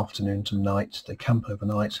through the afternoon to night. They camp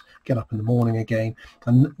overnight, get up in the morning again,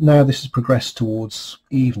 and now this has progressed towards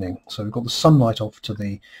evening. So we've got the sunlight off to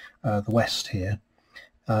the west here.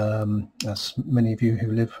 As many of you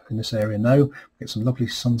who live in this area know, we get some lovely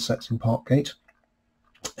sunsets in Parkgate,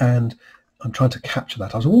 and I'm trying to capture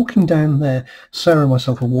that. I was walking down there, Sarah and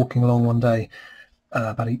myself were walking along one day,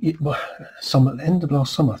 at the end of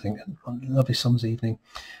last summer, I think, a lovely summer's evening,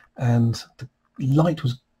 and the light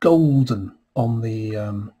was golden on the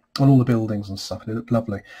on all the buildings and stuff, and it looked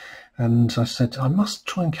lovely. And I said, I must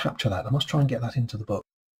try and capture that. I must try and get that into the book.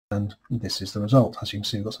 And this is the result. As you can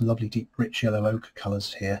see, we've got some lovely deep, rich yellow ochre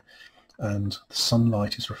colours here, and the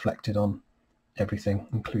sunlight is reflected on everything,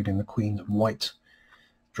 including the Queen's white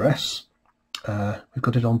dress. We've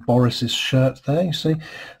got it on Boris's shirt there, you see,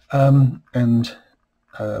 and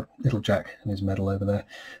little Jack and his medal over there,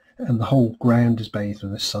 and the whole ground is bathed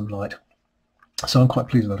in this sunlight. So I'm quite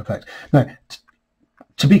pleased with that effect. Now,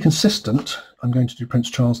 to be consistent, I'm going to do Prince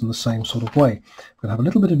Charles in the same sort of way. I'm going to have a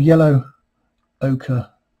little bit of yellow ochre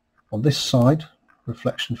on this side,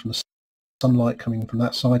 reflection from the sunlight coming from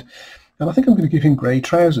that side, and I think I'm going to give him grey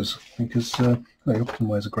trousers, because he often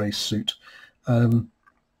wears a grey suit.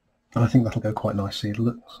 And I think that'll go quite nicely.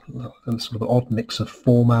 It'll look a sort of odd mix of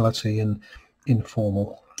formality and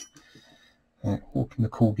informal. Walking the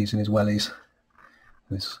corgis in his wellies,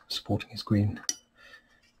 with supporting his green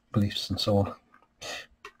beliefs and so on.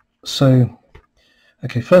 So,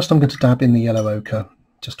 okay, first I'm going to dab in the yellow ochre,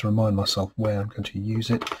 just to remind myself where I'm going to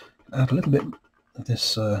use it. Add a little bit of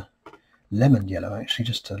this lemon yellow, actually,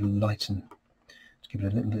 just to lighten, to give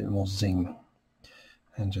it a little bit more zing,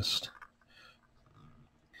 and just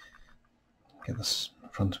get the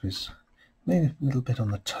front of his, maybe a little bit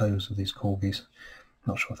on the toes of these corgis.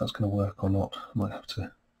 Not sure if that's going to work or not. I might have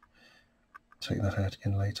to take that out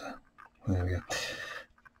again later. There we go.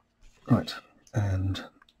 Right, and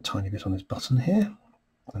a tiny bit on his button here,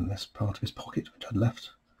 and this part of his pocket, which I'd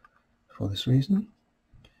left for this reason.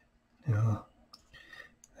 Yeah.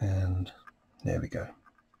 And there we go.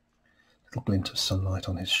 Little glint of sunlight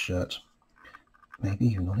on his shirt, maybe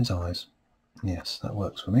even on his eyes. Yes, that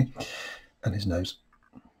works for me. And his nose.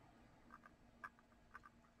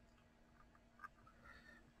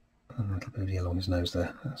 And a little bit of yellow on his nose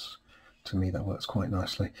there. That's, to me, that works quite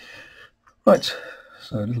nicely. Right,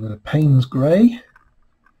 so a little bit of Payne's grey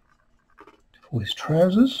for his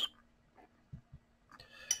trousers.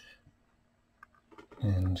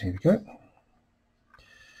 And here we go.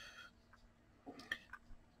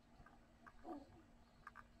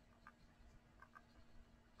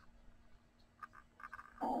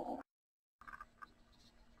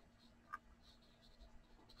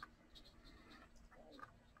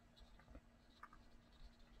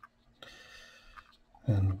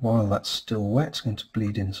 And while that's still wet, it's going to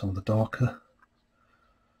bleed in some of the darker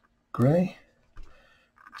grey.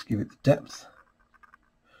 Let's give it the depth.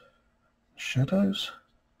 Shadows.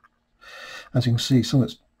 As you can see, some of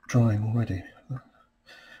it's drying already.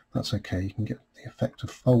 That's okay, you can get the effect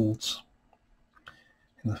of folds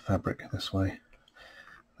in the fabric this way.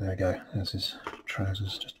 There we go, there's his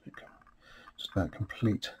trousers, just about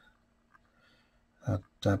complete. I'll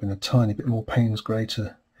dab in a tiny bit more Payne's grey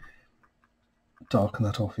to darken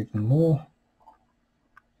that off even more.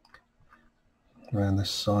 Around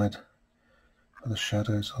this side where the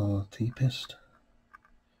shadows are deepest.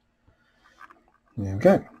 There we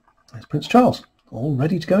go. There's Prince Charles, all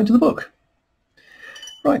ready to go into the book.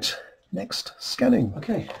 Right, next, scanning.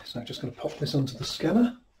 Okay, so I'm just going to pop this onto the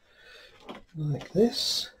scanner, like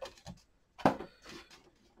this.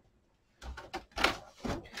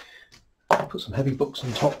 Put some heavy books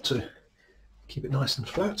on top to keep it nice and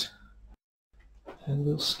flat. And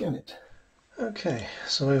we'll scan it. Okay,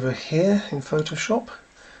 so over here in Photoshop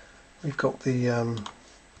we've got the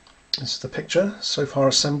this is the picture so far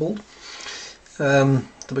assembled that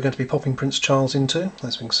we're going to be popping Prince Charles into.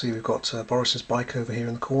 As we can see, we've got Boris's bike over here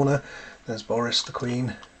in the corner. There's Boris the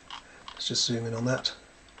Queen. Let's just zoom in on that.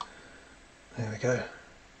 There we go.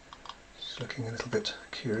 She's looking a little bit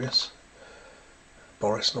curious.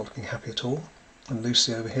 Boris not looking happy at all. And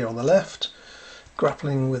Lucy over here on the left,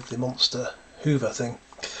 grappling with the monster Hoover thing.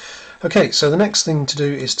 Okay, so the next thing to do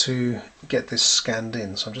is to get this scanned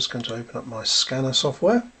in. So I'm just going to open up my scanner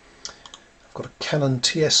software. I've got a Canon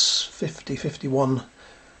TS5051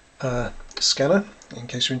 scanner, in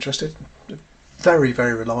case you're interested. Very,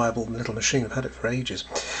 very reliable little machine. I've had it for ages.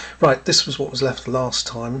 Right, this was what was left last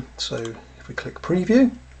time. So if we click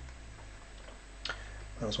preview,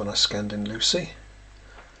 that was when I scanned in Lucy.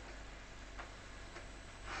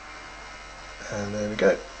 And there we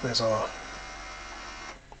go. There's our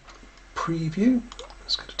preview.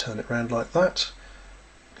 Just going to turn it around like that.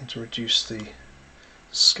 I'm going to reduce the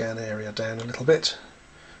scan area down a little bit.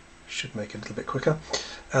 Should make it a little bit quicker.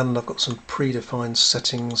 And I've got some predefined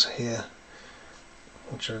settings here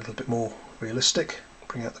which are a little bit more realistic.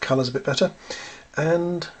 Bring out the colours a bit better.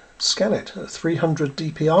 And scan it at 300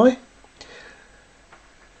 dpi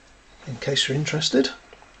in case you're interested.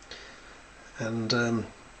 And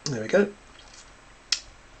there we go.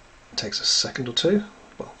 It takes a second or two,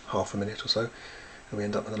 well, half a minute or so, and we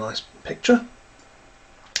end up with a nice picture,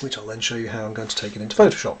 which I'll then show you how I'm going to take it into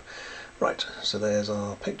Photoshop. Right, so there's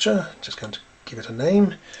our picture. Just going to give it a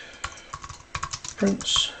name.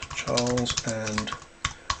 Prince Charles and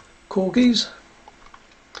Corgis.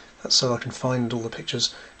 That's so I can find all the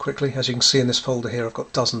pictures quickly. As you can see in this folder here, I've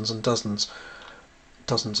got dozens and dozens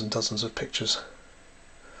of pictures.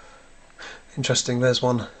 Interesting, there's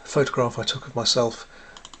one photograph I took of myself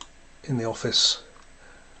in the office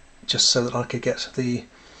just so that I could get the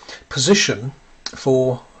position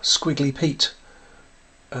for Squiggly Pete.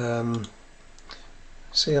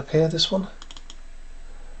 See up here, this one?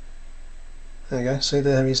 There you go, see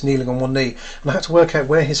there he's kneeling on one knee, and I had to work out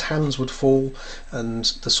where his hands would fall and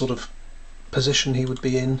the sort of position he would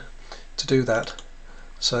be in to do that.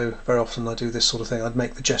 So very often I do this sort of thing. I'd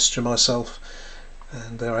make the gesture myself,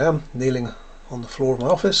 and there I am, kneeling on the floor of my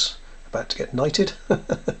office, about to get knighted.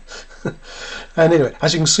 And anyway,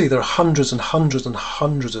 as you can see, there are hundreds and hundreds and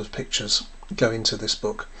hundreds of pictures go into this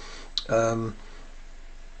book.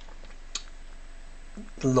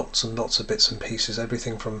 Lots and lots of bits and pieces,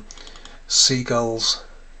 everything from seagulls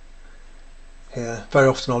here. Very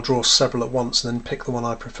often I'll draw several at once and then pick the one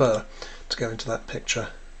I prefer to go into that picture.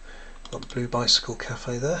 Got the Blue Bicycle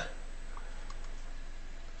Cafe there.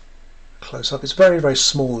 Close up. It's very, very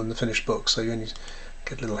small in the finished book, so you only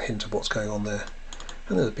get a little hint of what's going on there.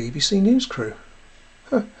 And there's a BBC News crew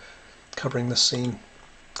covering the scene.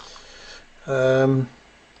 Yeah,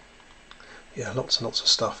 lots and lots of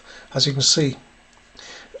stuff. As you can see,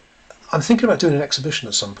 I'm thinking about doing an exhibition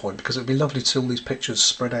at some point, because it would be lovely to see all these pictures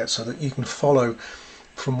spread out so that you can follow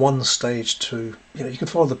from one stage to, you can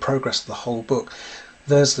follow the progress of the whole book.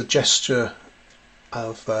 There's the gesture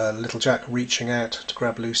of little Jack reaching out to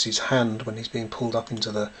grab Lucy's hand when he's being pulled up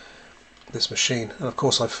into this machine, and of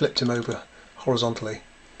course I've flipped him over horizontally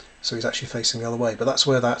so he's actually facing the other way, but that's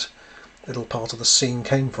where that little part of the scene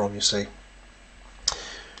came from, you see.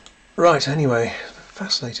 Right, anyway,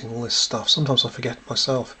 fascinating all this stuff. Sometimes I forget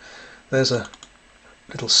myself. There's a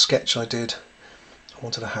little sketch I did. I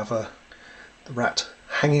wanted to have the rat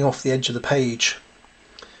hanging off the edge of the page.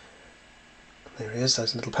 There he is,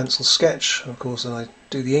 there's a little pencil sketch, and of course then I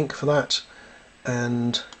do the ink for that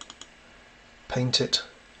and paint it.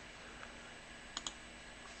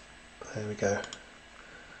 There we go.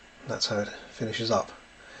 That's how it finishes up.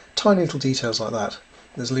 Tiny little details like that.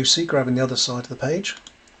 There's Lucy grabbing the other side of the page.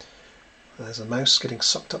 There's a mouse getting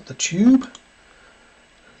sucked up the tube.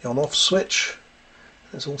 The on-off switch.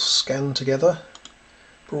 It's all scanned together,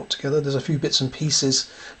 brought together. There's a few bits and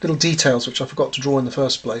pieces, little details which I forgot to draw in the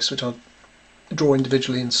first place, which I'll draw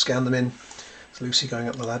individually and scan them in. There's Lucy going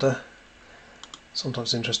up the ladder. Sometimes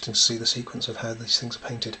it's interesting to see the sequence of how these things are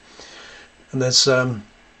painted. And there's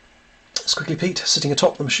Squiggly Pete sitting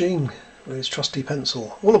atop the machine with his trusty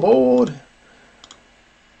pencil. All aboard!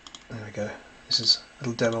 There we go. This is a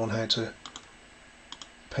little demo on how to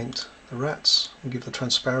paint the rats and give the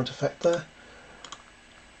transparent effect there.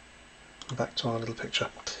 And back to our little picture.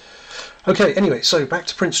 Okay, anyway, so back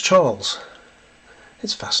to Prince Charles.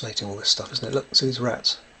 It's fascinating all this stuff, isn't it? Look, see these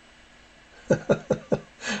rats.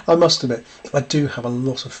 I must admit, I do have a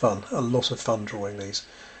lot of fun drawing these.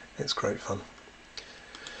 It's great fun.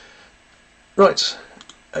 Right,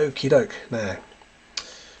 okie doke. Now,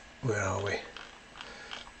 where are we?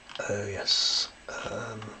 Oh yes,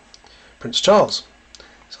 Prince Charles.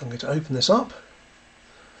 So I'm going to open this up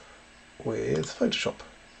with Photoshop.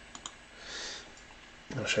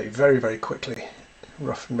 I'll show you very, very quickly,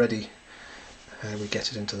 rough and ready, how we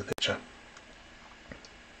get it into the picture.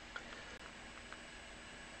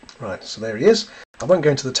 Right, so there he is. I won't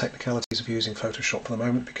go into the technicalities of using Photoshop for the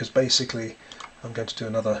moment, because basically I'm going to do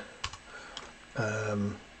another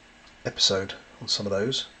episode on some of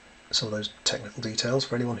those technical details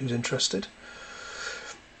for anyone who's interested.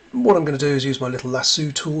 What I'm going to do is use my little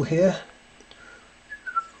lasso tool here.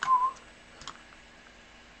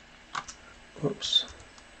 Whoops.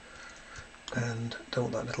 And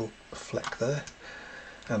don't want that little fleck there.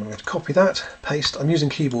 And I'm going to copy that, paste. I'm using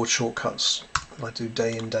keyboard shortcuts that I do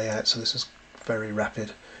day in, day out, so this is very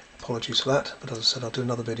rapid. Apologies for that, but as I said, I'll do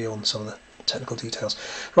another video on some of the technical details.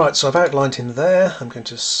 Right, so I've outlined in there. I'm going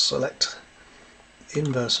to select the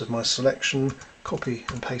inverse of my selection, copy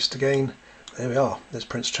and paste again. There we are, there's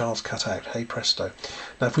Prince Charles cut out, hey presto.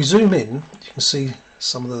 Now if we zoom in, you can see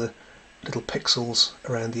some of the little pixels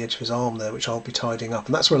around the edge of his arm there, which I'll be tidying up,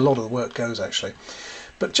 and that's where a lot of the work goes actually.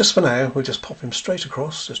 But just for now, we'll just pop him straight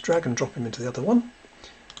across, just drag and drop him into the other one.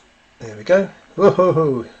 There we go.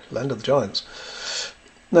 Whoa, land of the giants.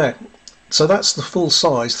 Now, so that's the full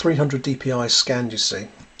size 300 dpi scanned, you see.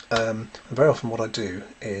 And very often what I do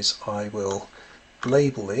is I will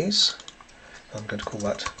label these. I'm going to call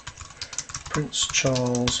that Prince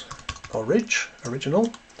Charles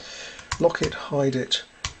Original. Lock it, hide it,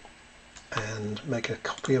 and make a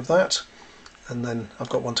copy of that. And then I've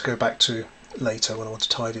got one to go back to later when I want to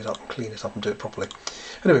tidy it up and clean it up and do it properly.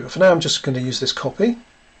 Anyway, but for now I'm just going to use this copy.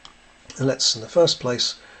 And let's, in the first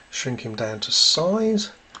place, shrink him down to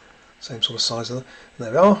size. Same sort of size. There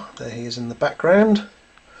we are. There he is in the background.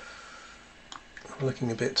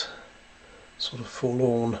 Looking a bit sort of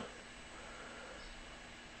forlorn.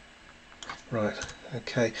 Right,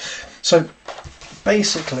 okay. So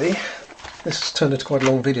basically, this has turned into quite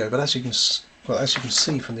a long video, but as you can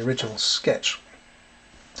see from the original sketch,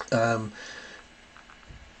 I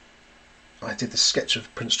did this sketch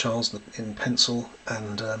of Prince Charles in pencil,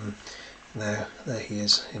 and Now there he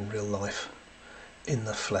is in real life, in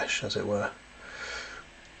the flesh as it were,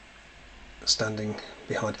 standing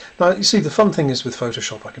behind. Now you see, the fun thing is with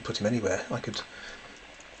Photoshop I could put him anywhere. I could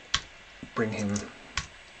bring him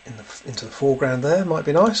into the foreground there, might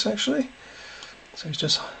be nice actually. So he's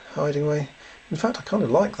just hiding away. In fact, I kind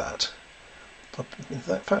of like that. In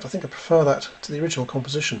fact, I think I prefer that to the original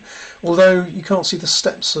composition. Although you can't see the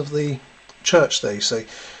steps of the church there, you see.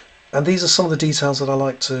 And these are some of the details that I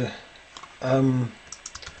like to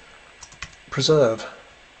preserve.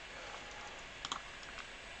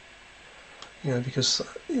 You know, because at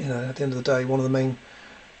the end of the day, one of the main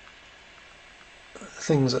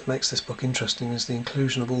things that makes this book interesting is the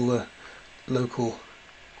inclusion of all the local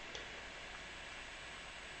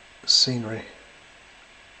scenery.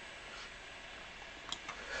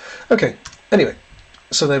 Okay, anyway,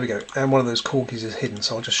 so there we go, and one of those corgis is hidden,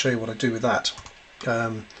 so I'll just show you what I do with that.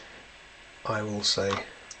 I will say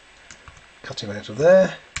cut him out of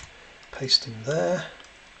there, paste him there,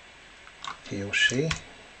 he or she, and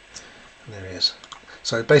there he is.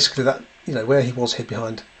 So basically that, where he was hid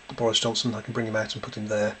behind Boris Johnson, I can bring him out and put him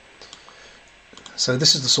there. So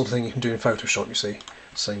this is the sort of thing you can do in Photoshop, you see.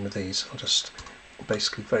 Same with these. I'll just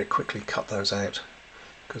basically very quickly cut those out,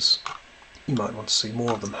 because you might want to see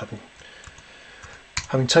more of them,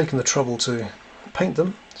 having taken the trouble to paint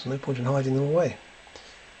them. There's no point in hiding them away.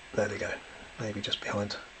 There they go, maybe just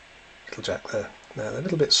behind little Jack there. Now they're a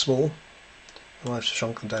little bit small, I might have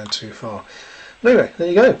shrunk them down too far. But anyway, there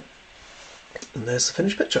you go, and there's the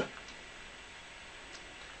finished picture.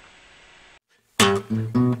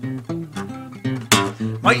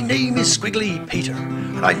 My name is Squiggly Peter,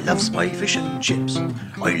 and I loves my fish and chips.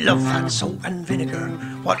 I love that salt and vinegar,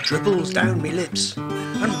 what dribbles down me lips.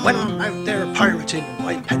 And when I'm out there pirating,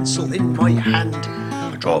 my pencil in my hand,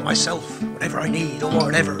 I draw myself whatever I need or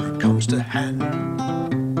whatever comes to hand.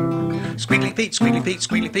 Squiggly Pete, Squiggly Pete,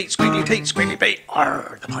 Squiggly Pete, Squiggly Pete, Squiggly Pete,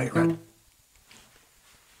 the pirate.